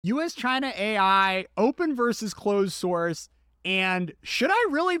US China AI, open versus closed source, and should I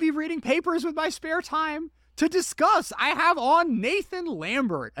really be reading papers with my spare time? To discuss, I have on Nathan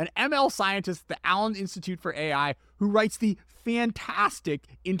Lambert, an ML scientist at the Allen Institute for AI, who writes the fantastic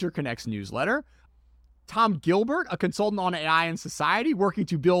Interconnects newsletter. Tom Gilbert, a consultant on AI and society, working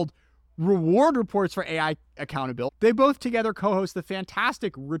to build reward reports for AI accountability. They both together co-host the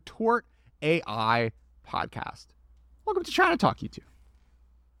fantastic Retort AI podcast. Welcome to China Talk, you two.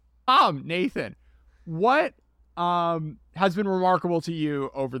 Nathan, what has been remarkable to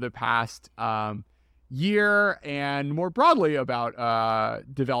you over the past year, and more broadly about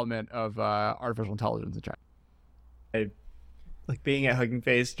development of artificial intelligence in China? I like being at Hugging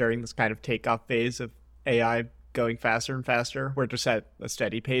Face during this kind of takeoff phase of AI going faster and faster. We're just at a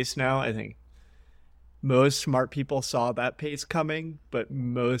steady pace now. I think most smart people saw that pace coming, but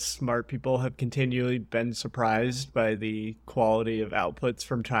most smart people have continually been surprised by the quality of outputs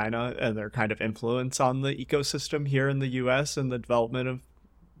from China and their kind of influence on the ecosystem here in the US and the development of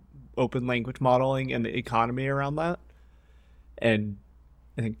open language modeling and the economy around that. And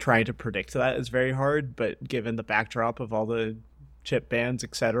I think trying to predict that is very hard, but given the backdrop of all the chip bans,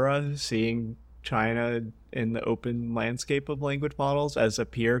 etc., seeing China in the open landscape of language models as a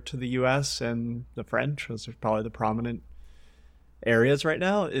peer to the US and the French, those are probably the prominent areas right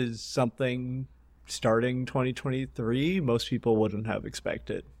now, is something starting 2023 most people wouldn't have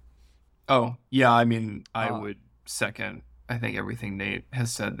expected. Oh, yeah, I mean, I would second, I think, everything Nate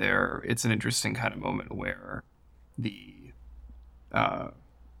has said there. It's an interesting kind of moment where the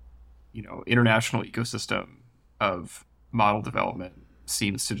international ecosystem of model development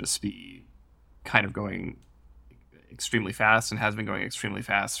seems to just be kind of going extremely fast and has been going extremely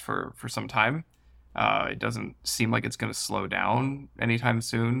fast for some time. It doesn't seem like it's going to slow down anytime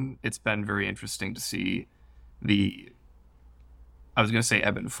soon. It's been very interesting to see I was going to say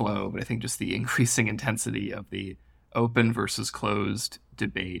ebb and flow, but I think just the increasing intensity of the open versus closed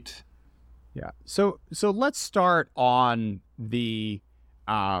debate. Yeah. So let's start on the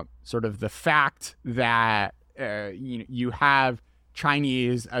sort of the fact that you have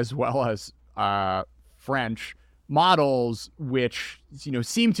Chinese as well as French models, which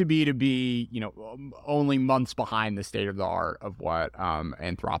seem to be only months behind the state of the art of what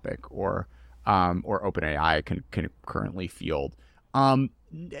Anthropic or OpenAI can currently field.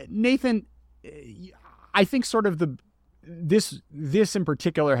 Nathan, I think sort of this in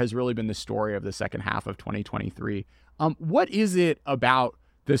particular has really been the story of the second half of 2023. What is it about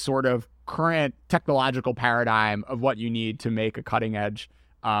the sort of current technological paradigm of what you need to make a cutting edge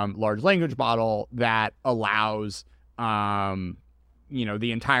large language model that allows the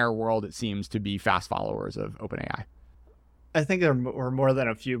entire world, it seems, to be fast followers of OpenAI? I think we're more than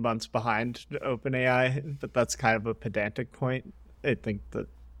a few months behind OpenAI, but that's kind of a pedantic point. I think that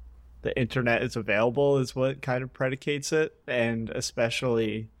the internet is available is what kind of predicates it, and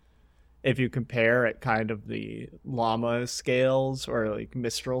especially if you compare at kind of the llama scales or like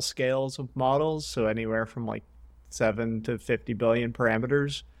Mistral scales of models, so anywhere from like 7 to 50 billion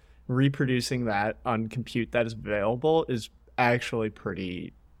parameters, reproducing that on compute that is available is actually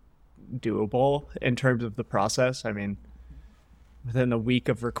pretty doable in terms of the process. I mean, within a week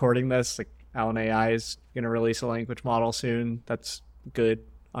of recording this, like Allen AI is going to release a language model soon. That's good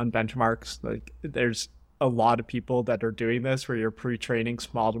on benchmarks. Like, there's a lot of people that are doing this where you're pre-training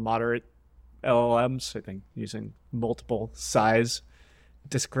small to moderate LLMs. I think using multiple size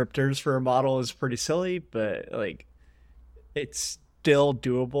descriptors for a model is pretty silly, but like it's still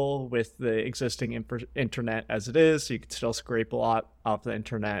doable with the existing internet as it is. So you can still scrape a lot off the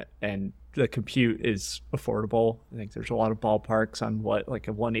internet, and the compute is affordable. I think there's a lot of ballparks on what like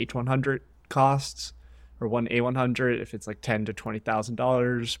a one H100 costs, or one A100 if it's like $10,000 to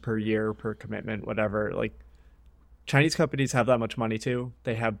 $20,000 per year per commitment, whatever. Like, Chinese companies have that much money too.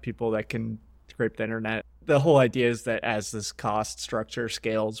 They have people that can scrape the internet. The whole idea is that as this cost structure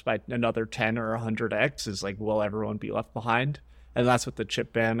scales by another 10 or 100x, is like, will everyone be left behind? And that's what the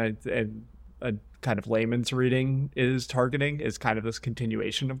chip ban and a kind of layman's reading is targeting, is kind of this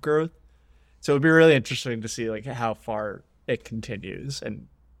continuation of growth. So it'd be really interesting to see like how far it continues. And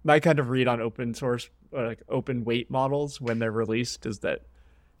my kind of read on open source or like open weight models when they're released is that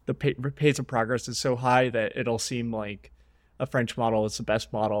the pace of progress is so high that it'll seem like a French model is the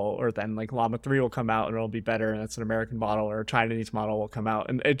best model, or then like Llama 3 will come out and it'll be better, and it's an American model, or a Chinese model will come out.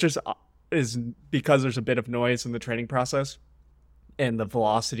 And it just is because there's a bit of noise in the training process and the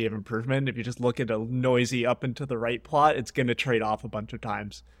velocity of improvement. If you just look at a noisy up and to the right plot, it's going to trade off a bunch of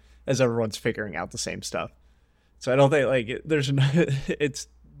times as everyone's figuring out the same stuff. So I don't think like it's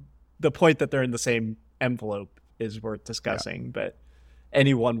the point that they're in the same envelope is worth discussing, but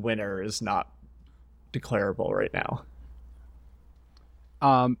any one winner is not declarable right now.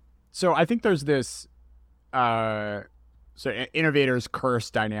 So I think there's this innovators curse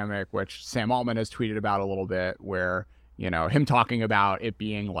dynamic, which Sam Altman has tweeted about a little bit, where him talking about it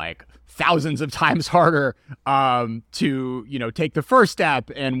being like thousands of times harder to take the first step,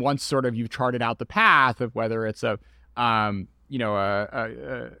 and once sort of you've charted out the path of whether it's a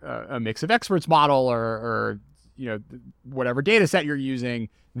mix of experts model or whatever data set you're using,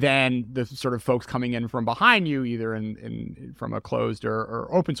 then the sort of folks coming in from behind you, either in from a closed or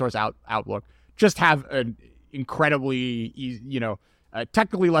open source outlook, just have an incredibly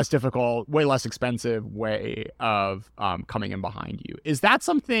technically less difficult, way less expensive way of coming in behind you. Is that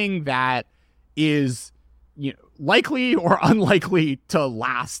something that is likely or unlikely to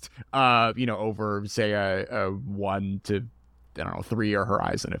last over, say, a 1 to 3 year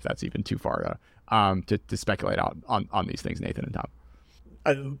horizon, if that's even too far to speculate on these things, Nathan and Tom?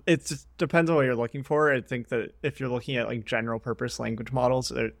 It depends on what you're looking for. I think that if you're looking at like general purpose language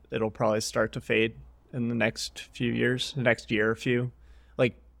models, it'll probably start to fade in the next few years, the next year or few.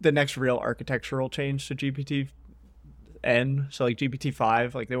 Like the next real architectural change to GPT-N, so like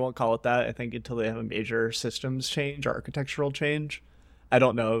GPT-5, like they won't call it that, I think, until they have a major systems change, architectural change. I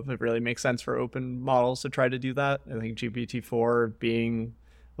don't know if it really makes sense for open models to try to do that. I think GPT-4 being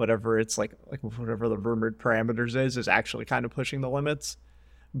whatever it's like whatever the rumored parameters is actually kind of pushing the limits.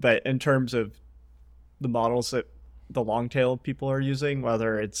 But in terms of the models that the long tail people are using,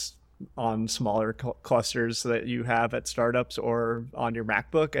 whether it's on smaller clusters that you have at startups or on your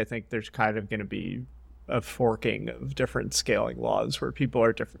MacBook, I think there's kind of going to be a forking of different scaling laws where people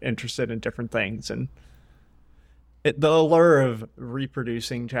are interested in different things. And the allure of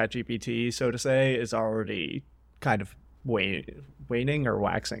reproducing ChatGPT, so to say, is already kind of waning or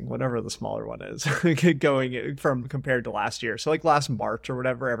waxing, whatever the smaller one is, going from compared to last year. So like last March or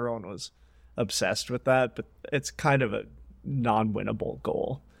whatever, everyone was obsessed with that, but it's kind of a non-winnable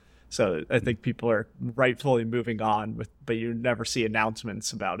goal. So I think people are rightfully moving on, but you never see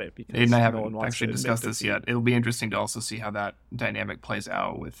announcements about it because and I no one haven't wants actually to discussed this yet. It'll be interesting to also see how that dynamic plays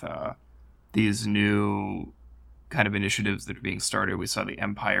out with these new kind of initiatives that are being started. We saw the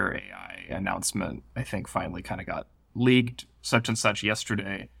Empire AI announcement, I think, finally kind of got leaked such and such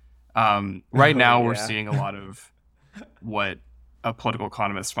yesterday. Right now we're seeing a lot of what a political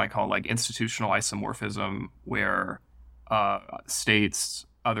economist might call like institutional isomorphism, where states,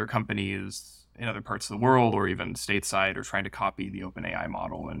 other companies in other parts of the world, or even stateside, are trying to copy the OpenAI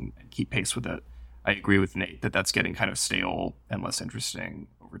model and keep pace with it. I agree with Nate that that's getting kind of stale and less interesting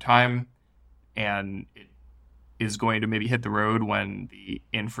over time, and it is going to maybe hit the road when the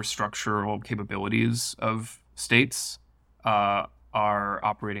infrastructural capabilities of states are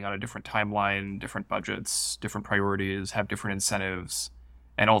operating on a different timeline, different budgets, different priorities, have different incentives,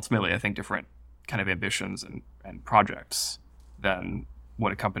 and ultimately, I think, different kind of ambitions and projects than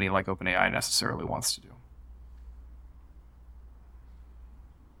what a company like OpenAI necessarily wants to do.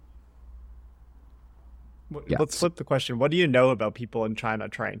 Yeah. Let's flip the question. What do you know about people in China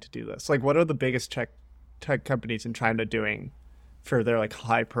trying to do this? Like, what are the biggest tech companies in China doing for their like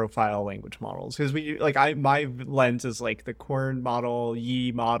high profile language models? Because my lens is like the Quern model,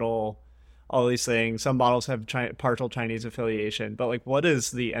 Yi model, all these things. Some models have partial Chinese affiliation, but like, what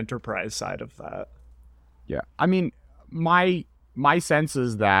is the enterprise side of that? Yeah, I mean, my sense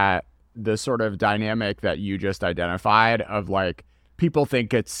is that the sort of dynamic that you just identified of like people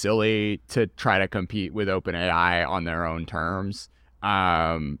think it's silly to try to compete with OpenAI on their own terms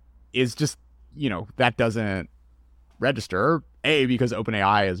is just, that doesn't register, A, because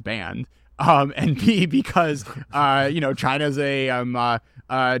OpenAI is banned, and B, because China's a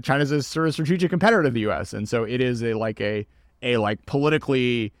sort of strategic competitor to the US, and so it is a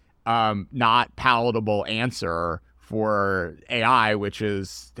politically not palatable answer for AI, which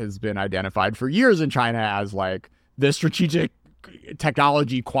has been identified for years in China as like the strategic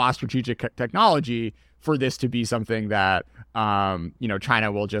technology, strategic technology, for this to be something that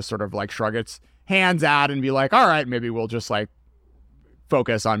China will just sort of like shrug its hands at and be like, all right, maybe we'll just like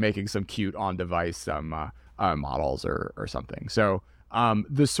focus on making some cute on device models or something. So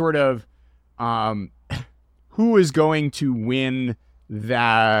the sort of who is going to win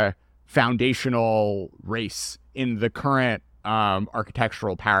the foundational race in the current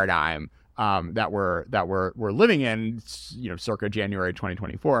architectural paradigm that we're living in, circa January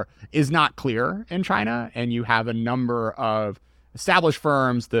 2024, is not clear in China. And you have a number of established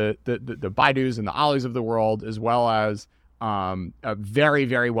firms, the Baidus and the Ollys of the world, as well as very,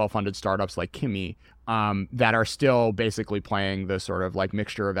 very well-funded startups like Kimi, that are still basically playing the sort of like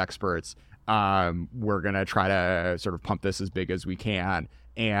mixture of experts We're gonna try to sort of pump this as big as we can,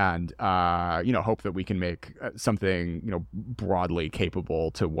 and hope that we can make something broadly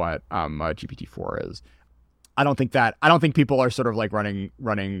capable to what GPT-4 is. I don't think people are sort of like running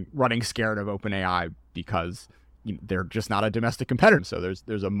scared of OpenAI because they're just not a domestic competitor. So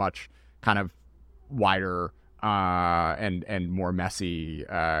there's a much kind of wider and more messy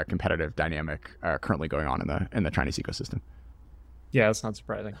competitive dynamic currently going on in the Chinese ecosystem. Yeah, that's not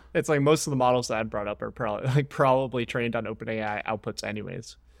surprising. It's like most of the models that I brought up are probably trained on OpenAI outputs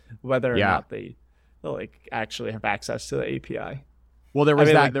anyways, whether or not they actually have access to the API. Well, there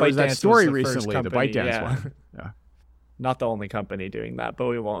was that story recently, the ByteDance one. Yeah. Not the only company doing that, but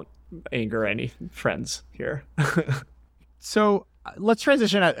we won't anger any friends here. So let's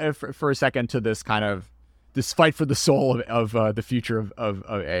transition for a second to this fight for the soul of the future of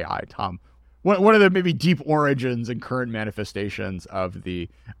AI, Tom. What are the maybe deep origins and current manifestations of the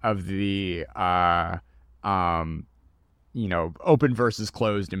open versus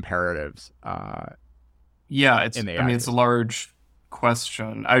closed imperatives? It's a large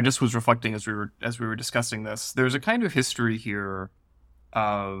question. I just was reflecting as we were discussing this. There's a kind of history here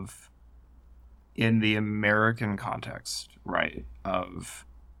of, in the American context, right, of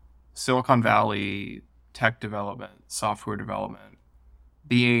Silicon Valley tech development, software development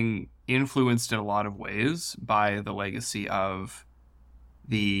being influenced in a lot of ways by the legacy of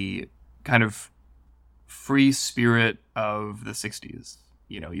the kind of free spirit of the 60s.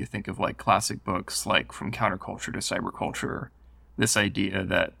 You think of like classic books like From Counterculture to Cyberculture, this idea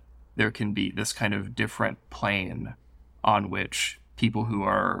that there can be this kind of different plane on which people who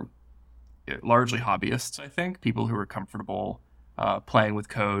are largely hobbyists, I think, people who are comfortable playing with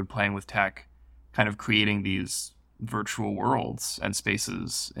code, playing with tech, kind of creating these virtual worlds and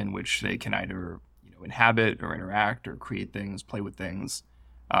spaces in which they can either inhabit or interact or create things, play with things.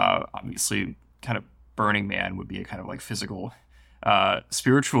 Obviously, kind of Burning Man would be a kind of like physical,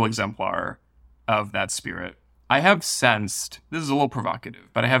 spiritual exemplar of that spirit. I have sensed, this is a little provocative,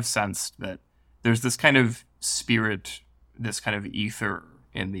 but I have sensed that there's this kind of spirit, this kind of ether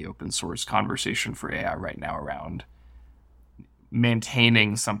in the open source conversation for AI right now around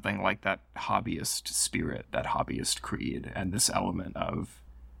maintaining something like that hobbyist spirit, that hobbyist creed, and this element of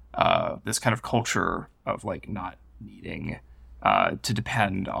this kind of culture of like not needing to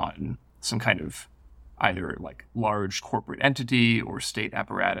depend on some kind of either like large corporate entity or state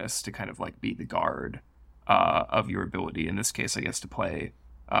apparatus to kind of like be the guard of your ability, in this case, I guess, to play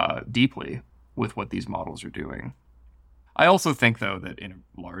deeply with what these models are doing. I also think, though, that in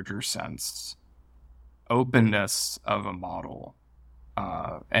a larger sense, openness of a model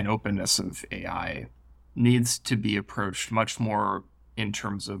and openness of AI needs to be approached much more in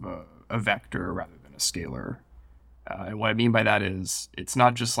terms of a vector rather than a scalar. And what I mean by that is it's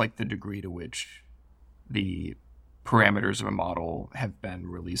not just like the degree to which the parameters of a model have been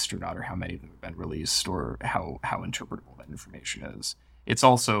released or not, or how many of them have been released, or how interpretable that information is. It's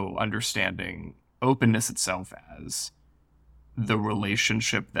also understanding openness itself as the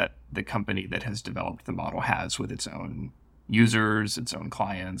relationship that the company that has developed the model has with its own users, its own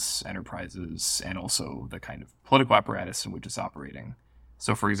clients, enterprises, and also the kind of political apparatus in which it's operating.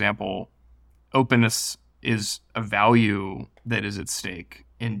 So, for example, openness is a value that is at stake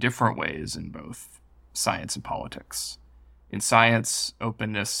in different ways in both science and politics. In science,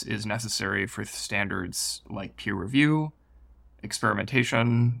 openness is necessary for standards like peer review,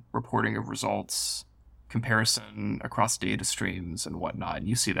 experimentation, reporting of results, comparison across data streams and whatnot. And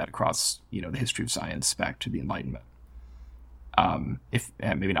you see that across, the history of science back to the Enlightenment.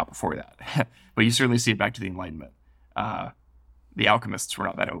 Maybe not before that, but you certainly see it back to the Enlightenment. The alchemists were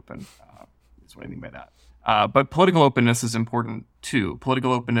not that open, is what I mean by that. But political openness is important too.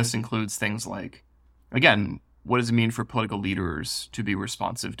 Political openness includes things like, again, what does it mean for political leaders to be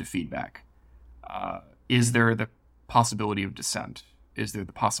responsive to feedback? Is there the possibility of dissent? Is there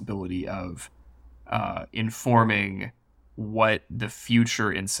the possibility of informing what the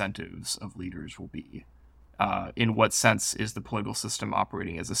future incentives of leaders will be? In what sense is the political system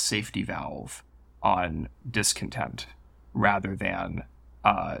operating as a safety valve on discontent rather than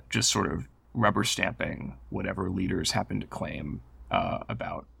just sort of rubber stamping whatever leaders happen to claim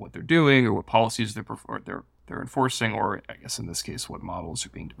about what they're doing or what policies they're enforcing, or I guess in this case, what models are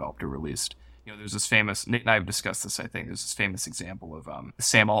being developed or released. There's this famous, Nate and I have discussed this, I think, there's this famous example of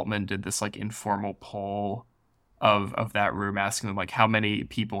Sam Altman did this like informal poll of that room, asking them like how many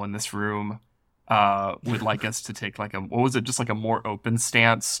people in this room would like us to take like a more open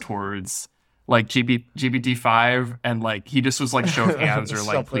stance towards like GPT-5, and like he just was like show of hands or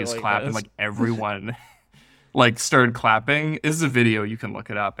like please clap, and like everyone like started clapping. This is a video, you can look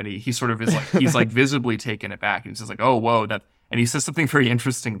it up, and he sort of is like he's like visibly taken aback, and he says like, "Oh, whoa," that, and he says something very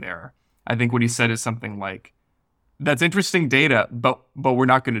interesting there. I think what he said is something like, "That's interesting data, but we're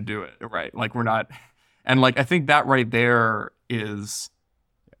not going to do it, right? Like we're not." And like I think that right there is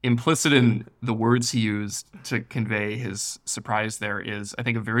implicit in the words he used to convey his surprise. There is, I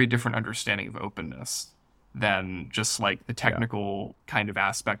think, a very different understanding of openness than just like the technical kind of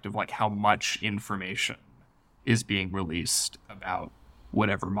aspect of like how much information is being released about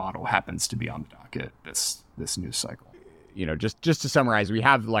whatever model happens to be on the docket this news cycle. Just to summarize, we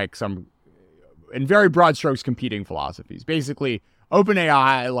have like some, in very broad strokes, competing philosophies. Basically,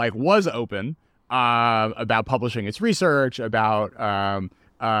 OpenAI like was open about publishing its research, about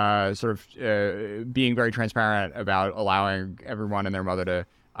being very transparent about allowing everyone and their mother to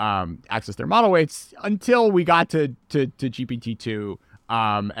access their model weights, until we got to GPT-2,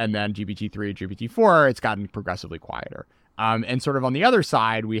 and then GPT-3, GPT-4. It's gotten progressively quieter. And sort of on the other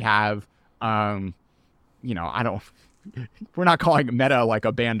side, we have, we're not calling Meta like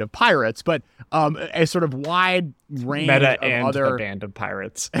a band of pirates, but a sort of wide range Meta of and other a band of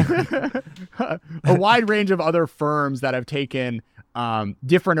pirates. a wide range of other firms that have taken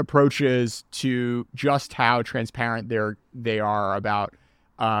different approaches to just how transparent they are about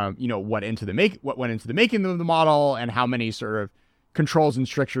what went into the making of the model, and how many sort of controls and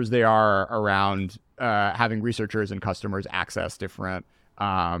strictures they are around having researchers and customers access different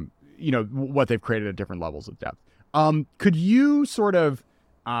what they've created at different levels of depth. Could you sort of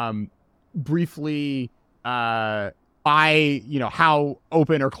briefly how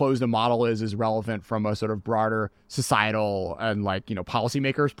open or closed a model is relevant from a sort of broader societal and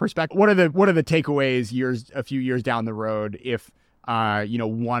policymakers perspective? What are the takeaways a few years down the road if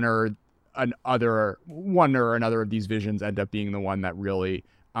one or another of these visions end up being the one that really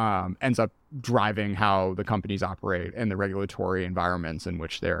ends up driving how the companies operate and the regulatory environments in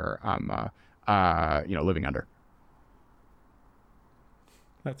which they're living under?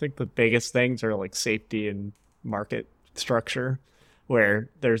 I think the biggest things are like safety and market structure, where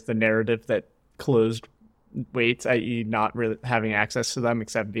there's the narrative that closed weights, i.e. not really having access to them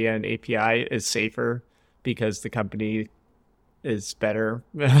except via an API, is safer because the company is better.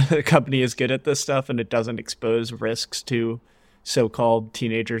 The company is good at this stuff, and it doesn't expose risks to so-called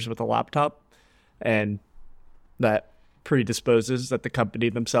teenagers with a laptop. And that predisposes that the company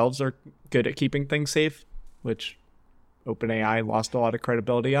themselves are good at keeping things safe, which OpenAI lost a lot of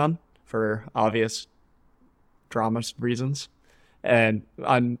credibility on for obvious drama reasons. And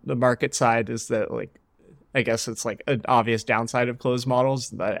on the market side is that, like, I guess it's like an obvious downside of closed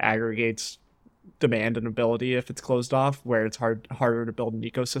models that aggregates demand and ability if it's closed off, where it's harder to build an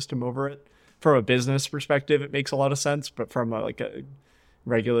ecosystem over it. From a business perspective, it makes a lot of sense, but from a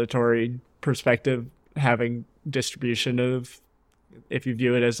regulatory perspective, having distribution of, if you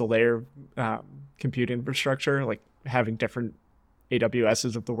view it as a layer of compute infrastructure, like having different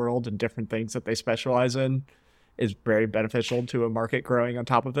AWSs of the world and different things that they specialize in, is very beneficial to a market growing on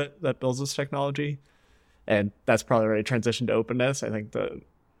top of it that builds this technology. And that's probably already transitioned to openness. I think the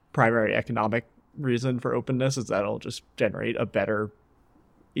primary economic reason for openness is that it'll just generate a better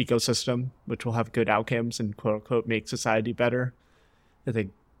ecosystem, which will have good outcomes and quote unquote make society better. I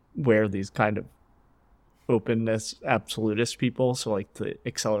think where these kind of openness absolutist people, so like the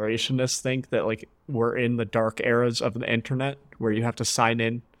accelerationists, think that like we're in the dark eras of the internet where you have to sign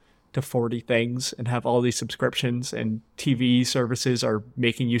in to 40 things and have all these subscriptions, and TV services are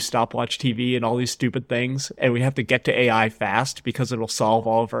making you stop watch TV and all these stupid things, and we have to get to AI fast because it'll solve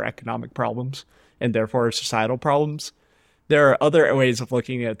all of our economic problems and therefore our societal problems. There are other ways of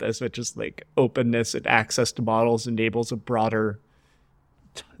looking at this, which is like openness and access to models enables a broader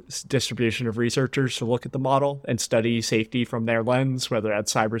distribution of researchers to look at the model and study safety from their lens, whether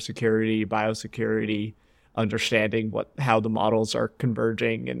that's cybersecurity, biosecurity, understanding how the models are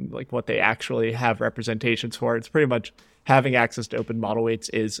converging and like what they actually have representations for. It's pretty much having access to open model weights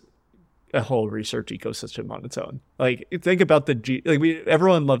is a whole research ecosystem on its own. Like, think about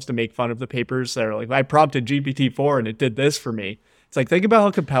everyone loves to make fun of the papers that are like, I prompted GPT-4 and it did this for me. It's like, think about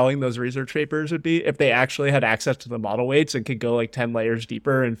how compelling those research papers would be if they actually had access to the model weights and could go like 10 layers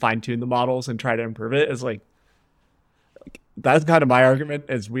deeper and fine tune the models and try to improve it. It's like that's kind of my argument,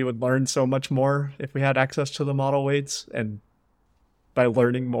 is we would learn so much more if we had access to the model weights. And by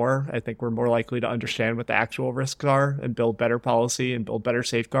learning more, I think we're more likely to understand what the actual risks are and build better policy and build better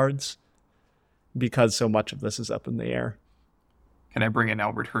safeguards, because so much of this is up in the air. Can I bring in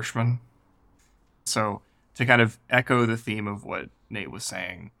Albert Hirschman? So to kind of echo the theme of what Nate was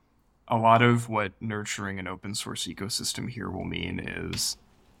saying, a lot of what nurturing an open source ecosystem here will mean is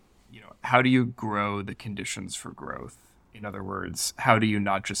how do you grow the conditions for growth? In other words, how do you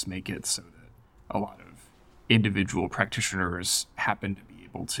not just make it so that a lot of individual practitioners happen to be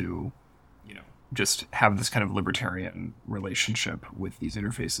able to, just have this kind of libertarian relationship with these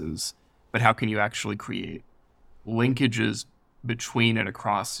interfaces, but how can you actually create linkages between and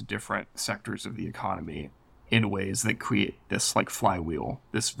across different sectors of the economy in ways that create this like flywheel,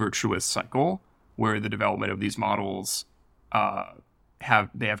 this virtuous cycle where the development of these models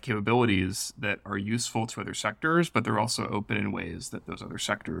have capabilities that are useful to other sectors, but they're also open in ways that those other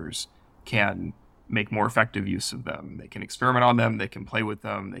sectors can make more effective use of them. They can experiment on them, they can play with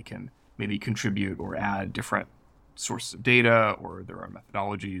them, they can maybe contribute or add different sources of data or their own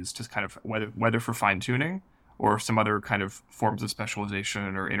methodologies to kind of whether for fine-tuning or some other kind of forms of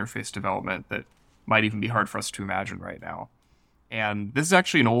specialization or interface development that might even be hard for us to imagine right now. And this is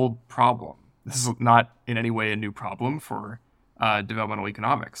actually an old problem. This is not in any way a new problem for developmental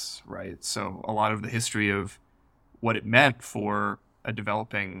economics, right? So a lot of the history of what it meant for a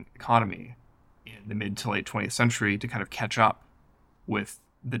developing economy in the mid to late 20th century to kind of catch up with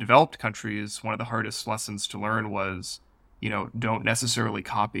the developed countries, one of the hardest lessons to learn was, don't necessarily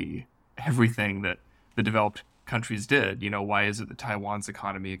copy everything that the developed countries did. Why is it that Taiwan's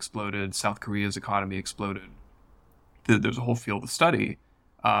economy exploded, South Korea's economy exploded? There's a whole field of study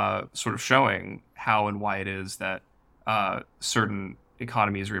sort of showing how and why it is that certain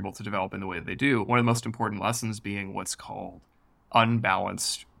economies are able to develop in the way that they do. One of the most important lessons being what's called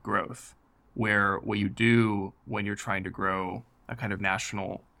unbalanced growth, where what you do when you're trying to grow a kind of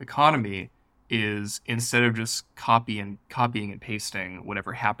national economy is instead of just copying and pasting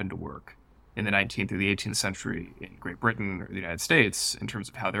whatever happened to work in the 19th or the 18th century in Great Britain or the United States in terms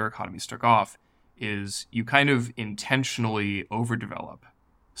of how their economies took off, is you kind of intentionally overdevelop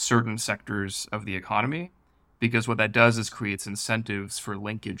certain sectors of the economy, because what that does is creates incentives for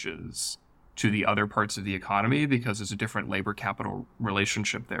linkages to the other parts of the economy, because there's a different labor capital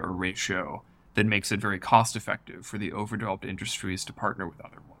relationship there, or ratio, that makes it very cost effective for the overdeveloped industries to partner with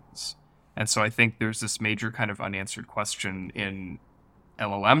other ones. And so I think there's this major kind of unanswered question in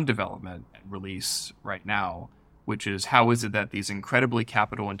LLM development and release right now, which is how is it that these incredibly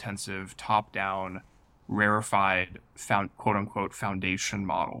capital intensive, top down, rarefied, quote unquote, foundation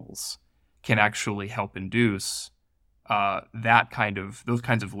models can actually help induce those kinds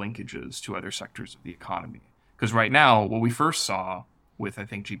of linkages to other sectors of the economy. Because right now, what we first saw with, I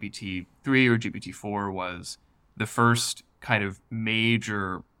think, GPT-3 or GPT-4 was the first kind of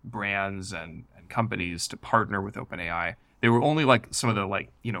major brands and companies to partner with OpenAI. They were only like some of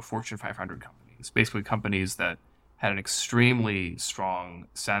the Fortune 500 companies, basically companies that had an extremely strong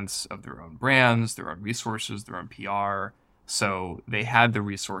sense of their own brands, their own resources, their own PR. So they had the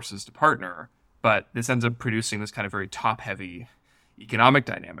resources to partner, but this ends up producing this kind of very top-heavy economic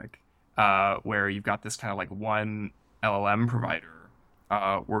dynamic where you've got this kind of like one LLM provider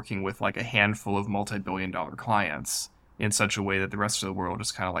working with like a handful of multi-billion-dollar clients in such a way that the rest of the world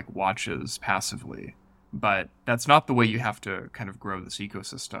just kind of like watches passively. But that's not the way you have to kind of grow this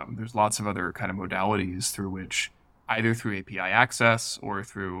ecosystem. There's lots of other kind of modalities through which, either through API access or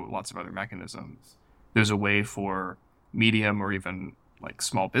through lots of other mechanisms, there's a way for medium or even like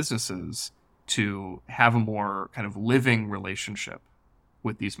small businesses to have a more kind of living relationship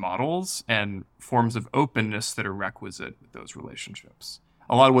with these models and forms of openness that are requisite with those relationships.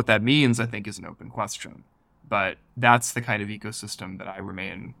 A lot of what that means, I think, is an open question, but that's the kind of ecosystem that I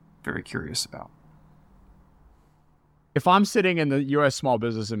remain very curious about. If I'm sitting in the U.S. Small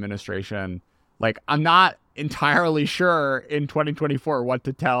Business Administration, like, I'm not entirely sure in 2024 what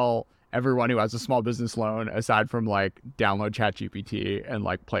to tell everyone who has a small business loan, aside from like download ChatGPT and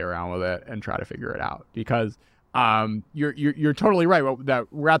like play around with it and try to figure it out. Because you're totally right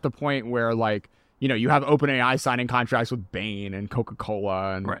that we're at the point where, like, you have OpenAI signing contracts with Bain and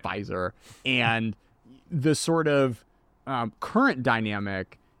Coca-Cola and right. Pfizer, and the sort of current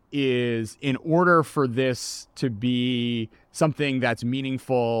dynamic is, in order for this to be something that's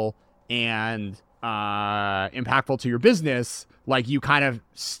meaningful and impactful to your business, like, you kind of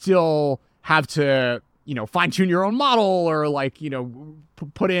still have to, fine tune your own model, or like,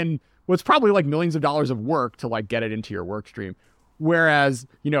 put in what's probably like millions of dollars of work to like get it into your work stream. Whereas,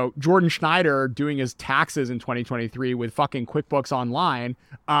 Jordan Schneider doing his taxes in 2023 with fucking QuickBooks Online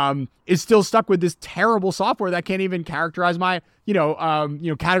is still stuck with this terrible software that can't even characterize my,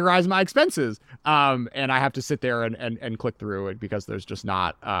 categorize my expenses. And I have to sit there and click through it because there's just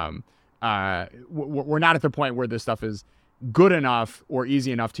not, we're not at the point where this stuff is good enough or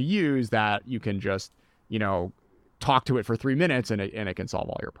easy enough to use that you can just, talk to it for 3 minutes and it can solve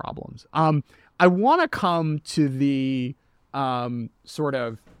all your problems. I want to come to the sort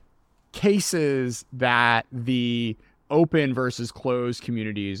of cases that the open versus closed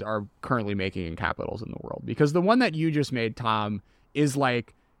communities are currently making in capitals in the world. Because the one that you just made, Tom, is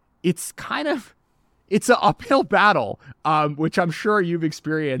like, it's an uphill battle, which I'm sure you've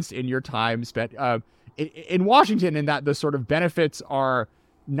experienced in your time spent in Washington, in that the sort of benefits are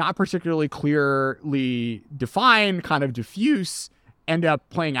not particularly clearly defined, kind of diffuse, end up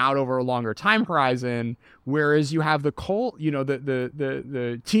playing out over a longer time horizon, whereas you have the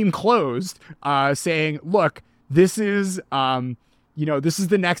team closed saying, look, this is this is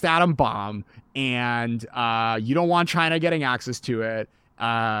the next atom bomb, and you don't want China getting access to it.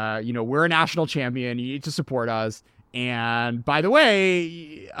 We're a national champion. You need to support us. And by the way,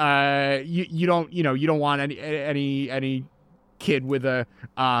 you don't want any kid with a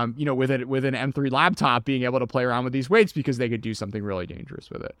with an M3 laptop being able to play around with these weights, because they could do something really dangerous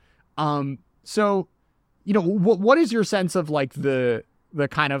with it. So what is your sense of like the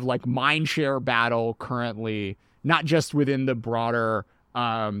kind of like mind share battle currently, not just within the broader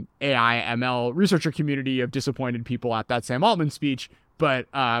AI ML researcher community of disappointed people at that Sam Altman speech, but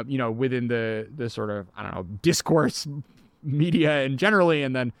within the sort of, I don't know, discourse media and generally,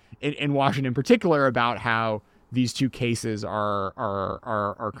 and then in Washington in particular, about how these two cases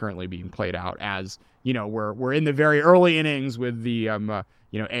are currently being played out, as we're in the very early innings with the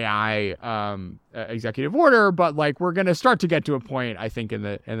AI executive order, but like we're going to start to get to a point, I think, in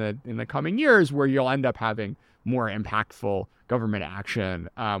the coming years, where you'll end up having more impactful government action,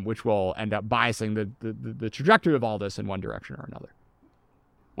 which will end up biasing the trajectory of all this in one direction or another.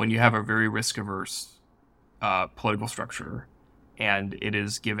 When you have a very risk-averse political structure, and it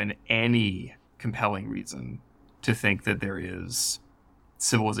is given any compelling reason to think that there is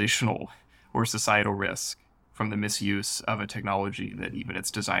civilizational or societal risk from the misuse of a technology that even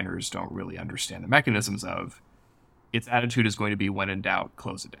its designers don't really understand the mechanisms of, its attitude is going to be, when in doubt,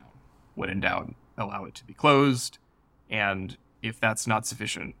 close it down. When in doubt, allow it to be closed. And if that's not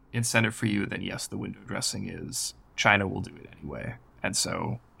sufficient incentive for you, then yes, the window dressing is China will do it anyway. And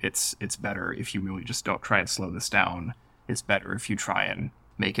so it's better if you really just don't try and slow this down. It's better if you try and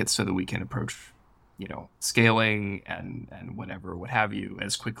make it so that we can approach, scaling and whatever, what have you,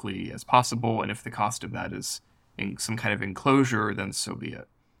 as quickly as possible. And if the cost of that is in some kind of enclosure, then so be it.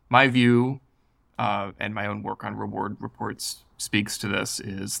 My view, and my own work on reward reports speaks to this,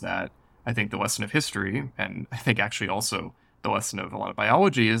 is that I think the lesson of history, and I think actually also the lesson of a lot of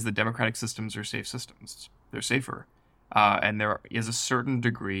biology, is that democratic systems are safe systems. They're safer. And there is a certain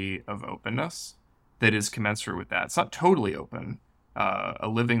degree of openness that is commensurate with that. It's not totally open. A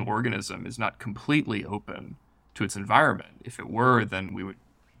living organism is not completely open to its environment. If it were, then we would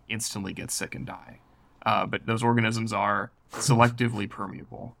instantly get sick and die. But those organisms are selectively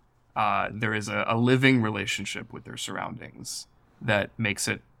permeable. There is a living relationship with their surroundings that makes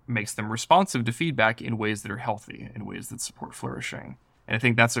them responsive to feedback in ways that are healthy, in ways that support flourishing. And I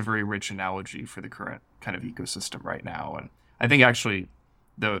think that's a very rich analogy for the current kind of ecosystem right now. And I think actually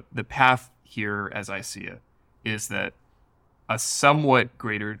the path here, as I see it, is that a somewhat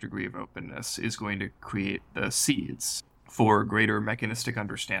greater degree of openness is going to create the seeds for greater mechanistic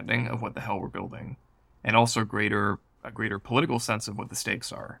understanding of what the hell we're building, and also a greater political sense of what the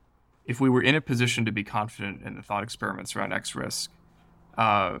stakes are. If we were in a position to be confident in the thought experiments around X risk,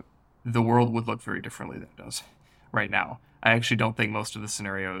 the world would look very differently than it does right now. I actually don't think most of the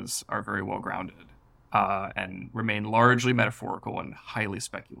scenarios are very well grounded and remain largely metaphorical and highly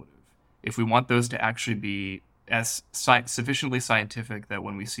speculative. If we want those to actually be as sufficiently scientific that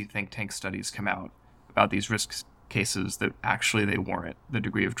when we see think tank studies come out about these risk cases, that actually they warrant the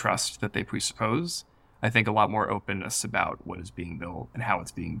degree of trust that they presuppose, I think a lot more openness about what is being built and how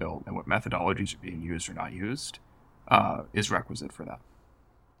it's being built and what methodologies are being used or not used is requisite for that.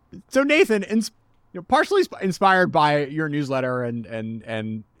 So Nathan, partially inspired by your newsletter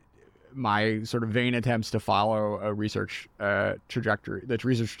and my sort of vain attempts to follow a research trajectory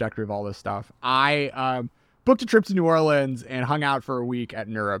of all this stuff, I booked a trip to New Orleans and hung out for a week at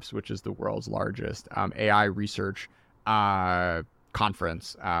NeurIPS, which is the world's largest AI research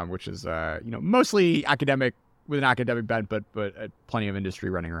conference, which is mostly academic, with an academic bent, but plenty of industry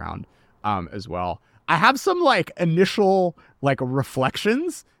running around as well. I have some initial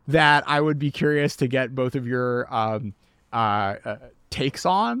reflections that I would be curious to get both of your takes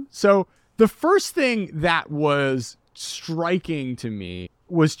on. So the first thing that was striking to me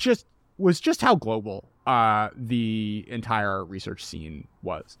was just how global the entire research scene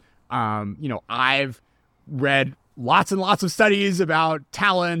was. I've read lots and lots of studies about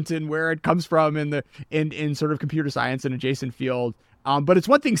talent and where it comes from in sort of computer science and adjacent field. But it's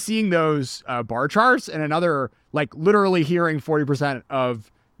one thing seeing those bar charts, and another literally hearing 40%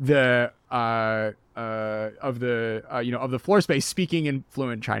 of the of the floor space speaking in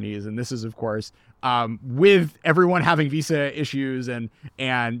fluent Chinese, and this is of course with everyone having visa issues and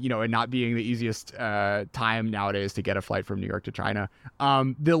it not being the easiest time nowadays to get a flight from New York to China.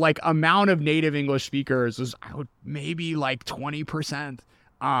 The like amount of native English speakers was maybe like 20%,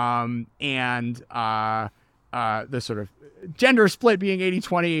 and the sort of gender split being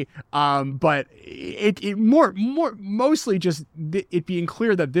 80-20, but it mostly just it being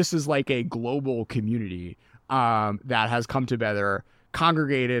clear that this is like a global community that has come together,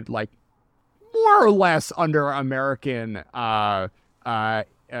 congregated like more or less under American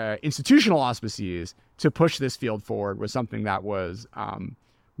institutional auspices to push this field forward, was something that was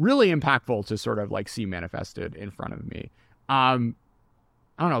really impactful to sort of like see manifested in front of me.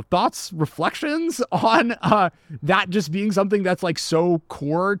 I don't know, thoughts, reflections on that just being something that's like so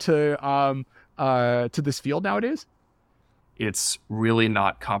core to this field nowadays? It's really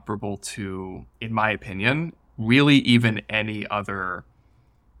not comparable to, in my opinion, really even any other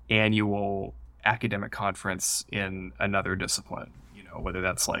annual academic conference in another discipline. Whether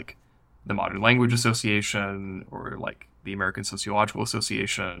that's like the Modern Language Association or like the American Sociological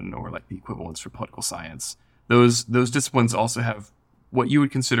Association or like the equivalents for political science. Those disciplines also have what you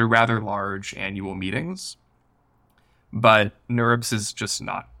would consider rather large annual meetings, but NeurIPS is just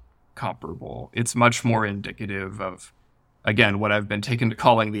not comparable. It's much more indicative of, again, what I've been taken to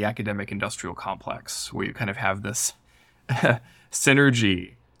calling the academic industrial complex, where you kind of have this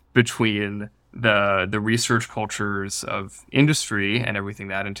synergy between the research cultures of industry and everything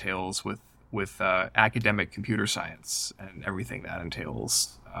that entails with academic computer science and everything that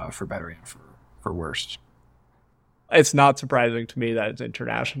entails, for better and for worse. It's not surprising to me that it's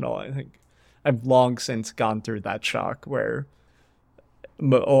international. I think I've long since gone through that shock where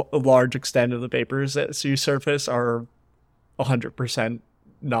a large extent of the papers that see surface are 100%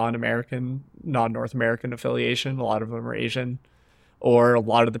 non-American, non-North American affiliation. A lot of them are Asian, or a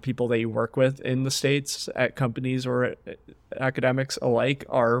lot of the people that you work with in the States at companies or academics alike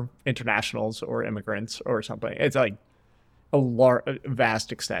are internationals or immigrants or something. It's like a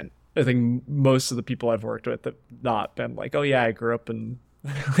vast extent. I think most of the people I've worked with have not been like, oh yeah, I grew up in,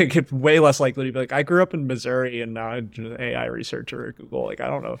 like, it's way less likely to be like, I grew up in Missouri and now I'm an AI researcher at Google. Like, I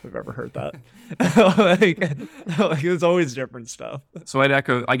don't know if I've ever heard that. like there's always different stuff. So I'd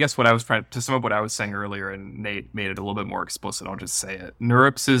echo, I guess, what I was trying to sum up what I was saying earlier, and Nate made it a little bit more explicit. I'll just say it.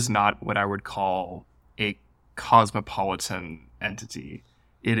 NeurIPS is not what I would call a cosmopolitan entity.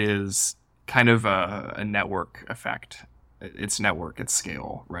 It is kind of a network effect. It's network at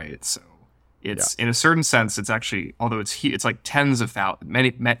scale, right? So it's, in a certain sense, it's actually, although it's like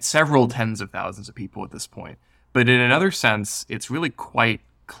several tens of thousands of people at this point. But in another sense, it's really quite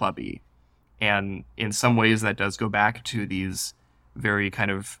clubby. And in some ways that does go back to these very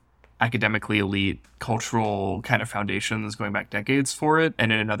kind of academically elite cultural kind of foundations going back decades for it.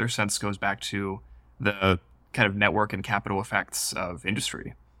 And in another sense goes back to the kind of network and capital effects of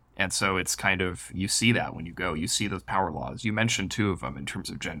industry. And so it's kind of, you see that when you go, you see those power laws. You mentioned two of them in terms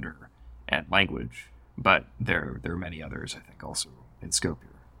of gender and language, but there are many others, I think, also in scope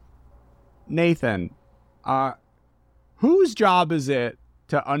here. Nathan, whose job is it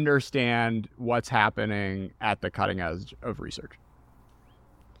to understand what's happening at the cutting edge of research?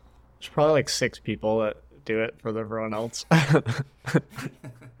 There's probably like 6 people that do it for everyone else.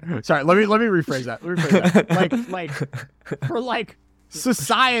 Sorry, let me rephrase that. Like for like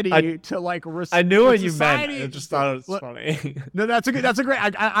society to like. I knew what you meant. I just thought it was funny. No, that's a great.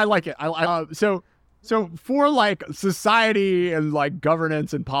 I like it. So for like society and like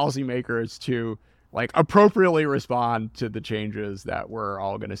governance and policymakers to like appropriately respond to the changes that we're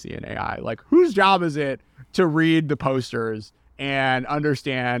all going to see in AI, like whose job is it to read the posters and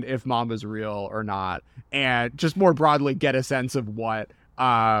understand if Mamba's real or not, and just more broadly get a sense of what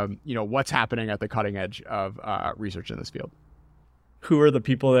what's happening at the cutting edge of research in this field? Who are the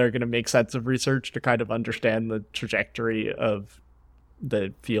people that are going to make sense of research to kind of understand the trajectory of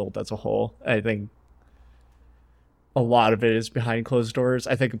the field as a whole? I think a lot of it is behind closed doors.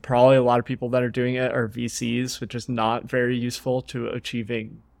 I think probably a lot of people that are doing it are VCs, which is not very useful to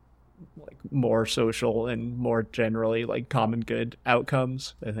achieving like more social and more generally like common good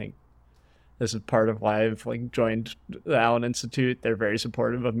outcomes. I think this is part of why I've like joined the Allen Institute. They're very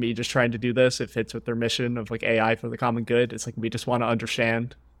supportive of me just trying to do this. It fits with their mission of like AI for the common good. It's like, we just want to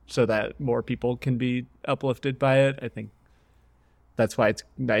understand so that more people can be uplifted by it. I think that's why it's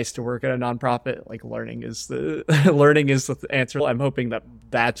nice to work at a nonprofit. Like learning is the answer. I'm hoping that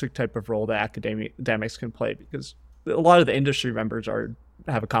that's the type of role that academics can play, because a lot of the industry members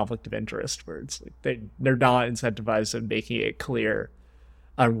have a conflict of interest where it's like they're not incentivized in making it clear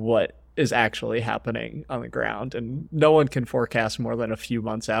on what is actually happening on the ground. And no one can forecast more than a few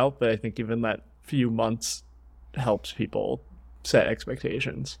months out, but I think even that few months helps people set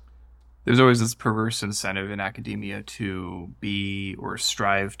expectations. There's always this perverse incentive in academia to be or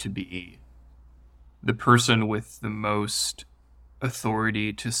strive to be the person with the most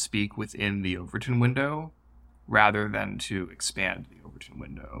authority to speak within the Overton window rather than to expand the Overton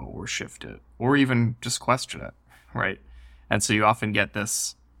window or shift it or even just question it, right? And so you often get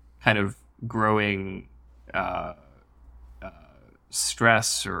this kind of growing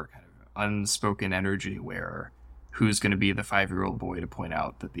stress or kind of unspoken energy where who's going to be the 5-year-old boy to point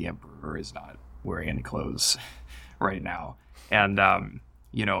out that the emperor is not wearing any clothes right now. And,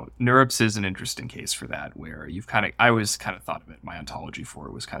 NeurIPS is an interesting case for that, where I always kind of thought of it, my ontology for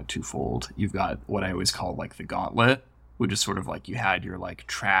it was kind of twofold. You've got what I always call like the gauntlet, which is sort of like you had your like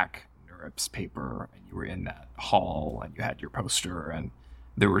track NeurIPS paper and you were in that hall and you had your poster and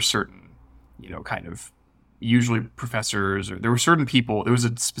there were certain, kind of usually professors, or there were certain people, there was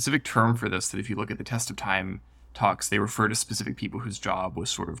a specific term for this that if you look at the test of time talks, they refer to specific people whose job was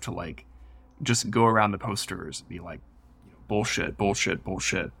sort of to like just go around the posters and be like, bullshit, bullshit,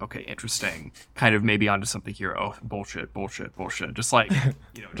 bullshit. Okay, interesting. Kind of maybe onto something here. Oh, bullshit, bullshit, bullshit. Just like,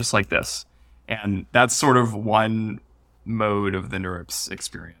 just like this. And that's sort of one mode of the NeurIPS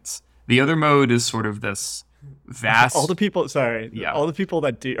experience. The other mode is sort of this vast. All the people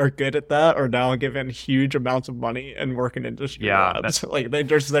that are good at that are now given huge amounts of money and work in industry labs. Like they're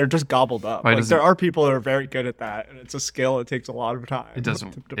just gobbled up. Like there are people that are very good at that, and it's a skill. It takes a lot of time. It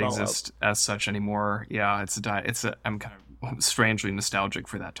doesn't exist as such anymore. Yeah, I'm kind of strangely nostalgic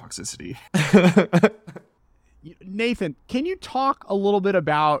for that toxicity. Nathan, can you talk a little bit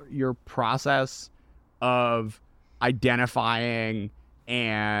about your process of identifying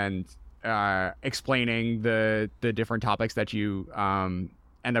and explaining the different topics that you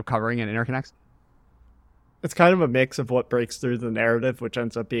end up covering in Interconnects? It's kind of a mix of what breaks through the narrative, which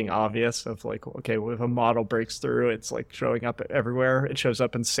ends up being obvious of like, okay, if a model breaks through, it's like showing up everywhere. It shows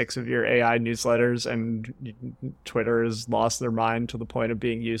up in 6 of your AI newsletters, and Twitter has lost their mind to the point of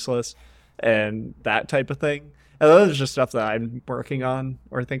being useless and that type of thing. And that is just stuff that I'm working on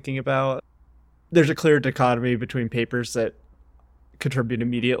or thinking about. There's a clear dichotomy between papers that contribute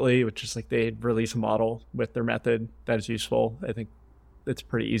immediately, which is like they release a model with their method that is useful. I think it's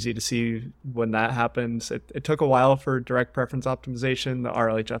pretty easy to see when that happens. It took a while for direct preference optimization, the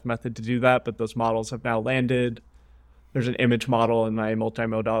RLHF method, to do that, but those models have now landed. There's an image model in my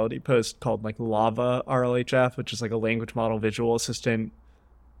multimodality post called like Lava RLHF, which is like a language model visual assistant.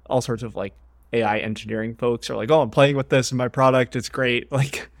 All sorts of like AI engineering folks are like, oh, I'm playing with this in my product. It's great.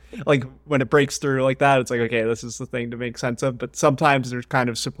 Like when it breaks through like that, it's like, okay, this is the thing to make sense of. But sometimes there's kind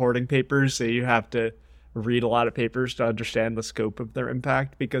of supporting papers, so you have to read a lot of papers to understand the scope of their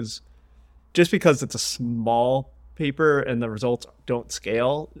impact, because just because it's a small paper and the results don't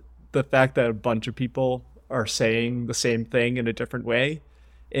scale, the fact that a bunch of people are saying the same thing in a different way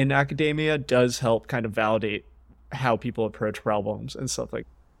in academia does help kind of validate how people approach problems and stuff like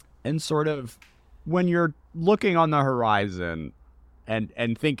that. And sort of when you're looking on the horizon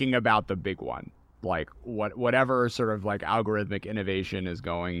and thinking about the big one, like whatever sort of like algorithmic innovation is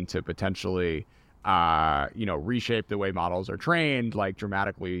going to potentially reshape the way models are trained, like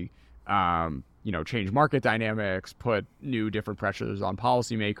dramatically, change market dynamics, put new different pressures on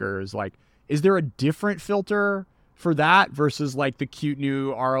policymakers. Like, is there a different filter for that versus like the cute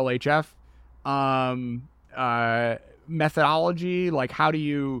new RLHF methodology? Like, how do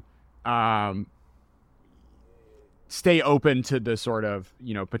you stay open to the sort of,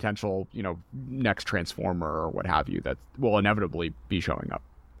 potential, next transformer or what have you that will inevitably be showing up?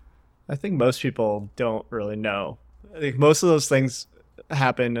 I think most people don't really know. I think most of those things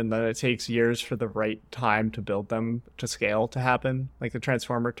happen, and then it takes years for the right time to build them to scale to happen. Like the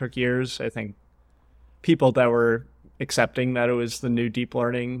transformer took years. I think people that were accepting that it was the new deep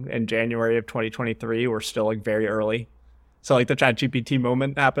learning in January of 2023 were still like very early. So like the ChatGPT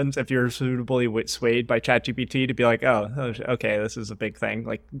moment happens if you're suitably swayed by ChatGPT to be like, oh, okay, this is a big thing.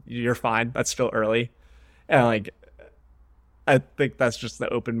 Like you're fine. That's still early. And like, I think that's just the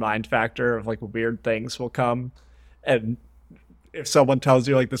open mind factor of like weird things will come. And if someone tells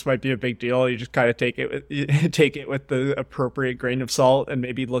you like this might be a big deal, you just kind of take it with the appropriate grain of salt and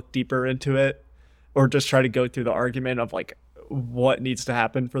maybe look deeper into it, or just try to go through the argument of like, what needs to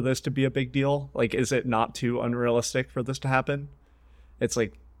happen for this to be a big deal? Like, is it not too unrealistic for this to happen? It's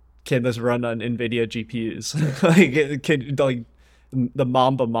like, can this run on NVIDIA GPUs? like the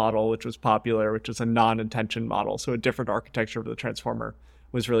Mamba model, which was popular, which is a non-intention model, so a different architecture of the transformer,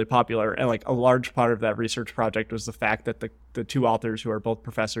 was really popular. And like a large part of that research project was the fact that the two authors, who are both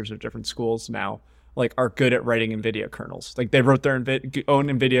professors of different schools now, like are good at writing NVIDIA kernels. Like they wrote their own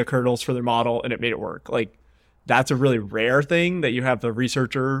NVIDIA kernels for their model and it made it work. Like that's a really rare thing, that you have the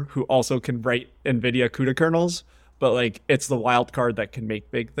researcher who also can write NVIDIA CUDA kernels, but like it's the wild card that can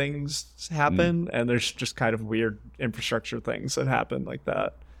make big things happen. And there's just kind of weird infrastructure things that happen like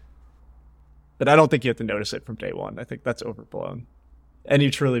that. But I don't think you have to notice it from day one. I think that's overblown.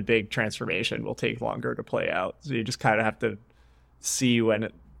 Any truly big transformation will take longer to play out. So you just kind of have to see when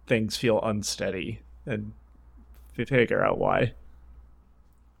things feel unsteady and figure out why.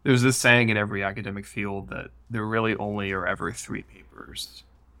 There's this saying in every academic field that there really only are ever three papers.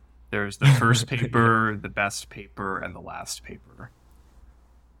 There's the first paper, the best paper, and the last paper.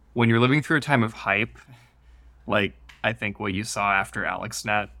 When you're living through a time of hype, like I think what you saw after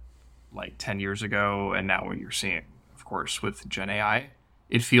AlexNet like 10 years ago, and now what you're seeing, of course, with Gen AI,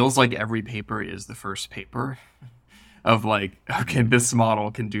 it feels like every paper is the first paper of like, okay, this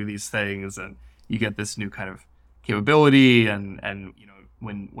model can do these things, and you get this new kind of capability, and you know,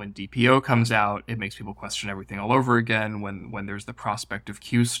 when DPO comes out, it makes people question everything all over again. When there's the prospect of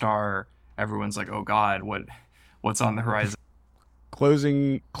Q-star, everyone's like, oh God, what's on the horizon?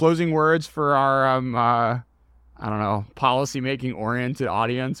 Closing words for our I don't know, policy-making oriented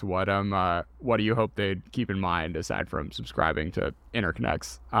audience. What do you hope they'd keep in mind aside from subscribing to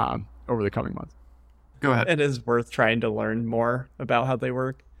Interconnects over the coming months? Go ahead. It is worth trying to learn more about how they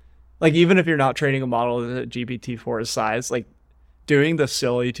work. Like even if you're not training a model at GPT-4's size, like doing the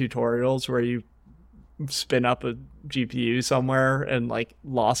silly tutorials where you spin up a GPU somewhere and like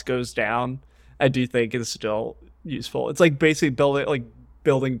loss goes down, I do think is still useful. It's like basically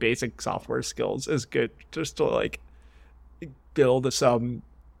building basic software skills is good, just to like build some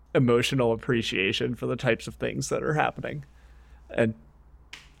emotional appreciation for the types of things that are happening. And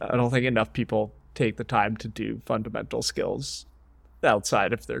I don't think enough people take the time to do fundamental skills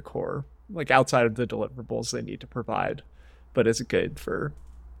outside of their core, like outside of the deliverables they need to provide, but it's good for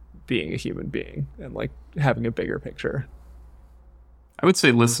being a human being and like having a bigger picture. I would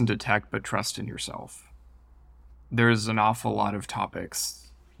say listen to tech, but trust in yourself. There's an awful lot of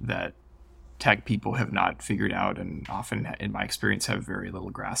topics that tech people have not figured out, and often, in my experience, have very little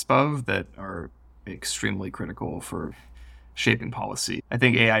grasp of, that are extremely critical for shaping policy. I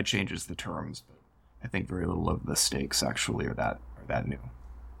think AI changes the terms, but I think very little of the stakes actually are that new.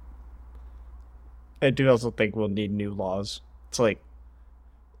 I do also think we'll need new laws. It's like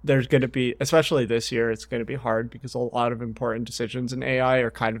there's going to be, especially this year, it's going to be hard because a lot of important decisions in AI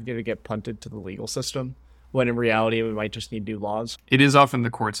are kind of going to get punted to the legal system, when in reality we might just need new laws. It is often the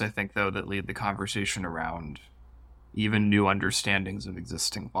courts, I think, though, that lead the conversation around even new understandings of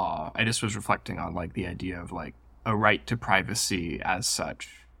existing law. I just was reflecting on like the idea of like a right to privacy as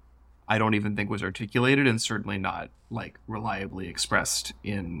such. I don't even think was articulated, and certainly not like reliably expressed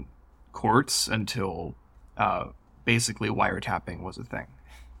in courts until basically wiretapping was a thing.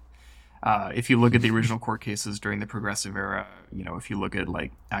 If you look at the original court cases during the progressive era, you know, if you look at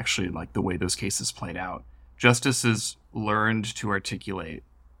like actually like the way those cases played out, justices learned to articulate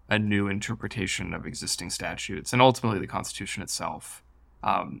a new interpretation of existing statutes and ultimately the Constitution itself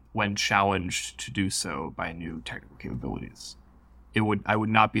when challenged to do so by new technical capabilities. I would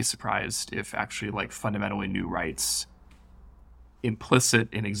not be surprised if actually like fundamentally new rights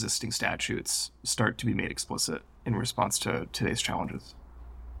implicit in existing statutes start to be made explicit in response to today's challenges.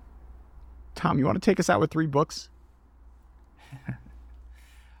 Tom, you want to take us out with 3 books?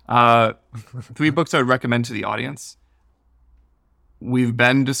 3 books I would recommend to the audience. We've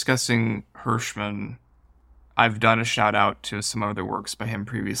been discussing Hirschman. I've done a shout out to some other works by him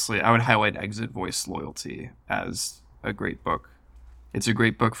previously. I would highlight Exit Voice Loyalty as a great book. It's a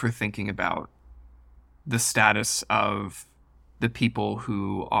great book for thinking about the status of the people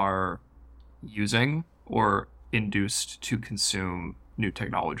who are using or induced to consume new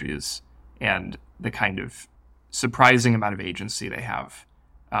technologies, and the kind of surprising amount of agency they have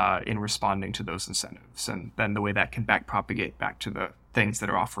in responding to those incentives, and then the way that can propagate back to the things that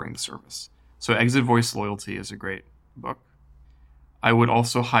are offering the service. So Exit Voice Loyalty is a great book. I would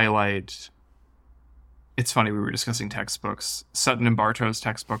also highlight, it's funny, we were discussing textbooks, Sutton and Bartow's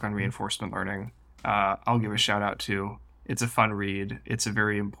textbook on reinforcement learning. I'll give a shout out to. It's a fun read. It's a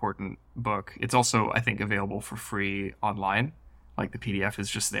very important book. It's also, I think, available for free online. Like the PDF is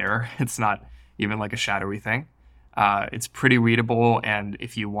just there. It's not even like a shadowy thing. It's pretty readable, and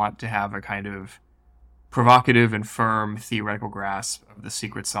if you want to have a kind of provocative and firm theoretical grasp of the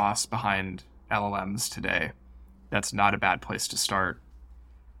secret sauce behind LLMs today, that's not a bad place to start.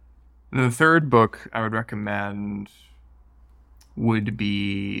 And the third book I would recommend, would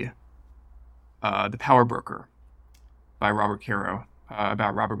be The Power Broker by Robert Caro,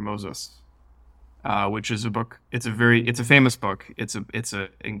 about Robert Moses, which is a book. It's a famous book. It's a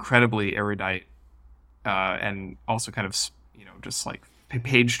incredibly erudite and also kind of, just like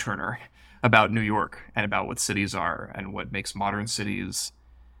page turner about New York and about what cities are and what makes modern cities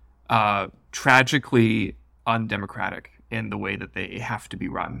tragically undemocratic in the way that they have to be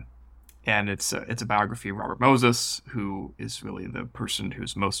run. And it's a biography of Robert Moses, who is really the person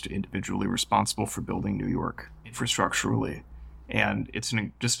who's most individually responsible for building New York infrastructurally. And it's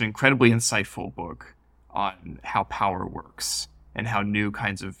just an incredibly insightful book on how power works and how new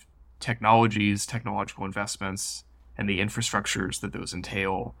kinds of technologies, technological investments, and the infrastructures that those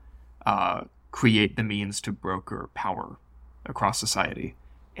entail create the means to broker power across society,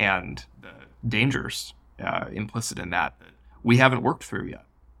 and the dangers implicit in that we haven't worked through yet.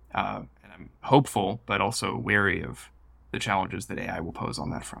 And I'm hopeful, but also wary of the challenges that AI will pose on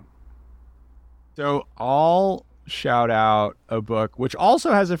that front. So I'll shout out a book which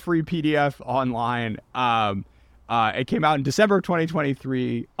also has a free PDF online. It came out in December of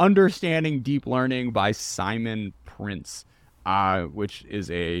 2023, Understanding Deep Learning by Simon Prince, which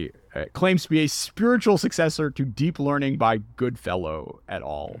is claims to be a spiritual successor to Deep Learning by Goodfellow et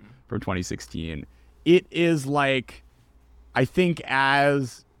al. From 2016. It is like, I think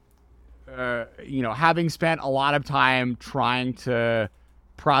as, having spent a lot of time trying to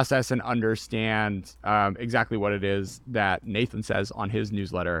process and understand exactly what it is that Nathan says on his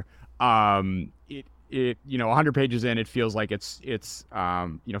newsletter, it 100 pages in, it feels like it's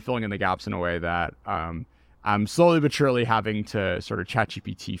filling in the gaps in a way that I'm slowly but surely having to sort of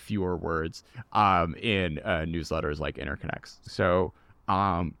ChatGPT fewer words in newsletters like Interconnects. So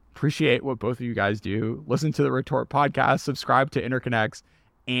appreciate what both of you guys do. Listen to the Retort podcast, subscribe to Interconnects,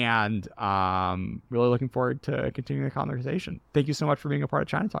 and really looking forward to continuing the conversation. Thank you so much for being a part of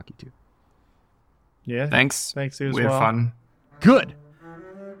China Talk, you two. Yeah. Thanks. Thanks, you as we well. had fun. Good.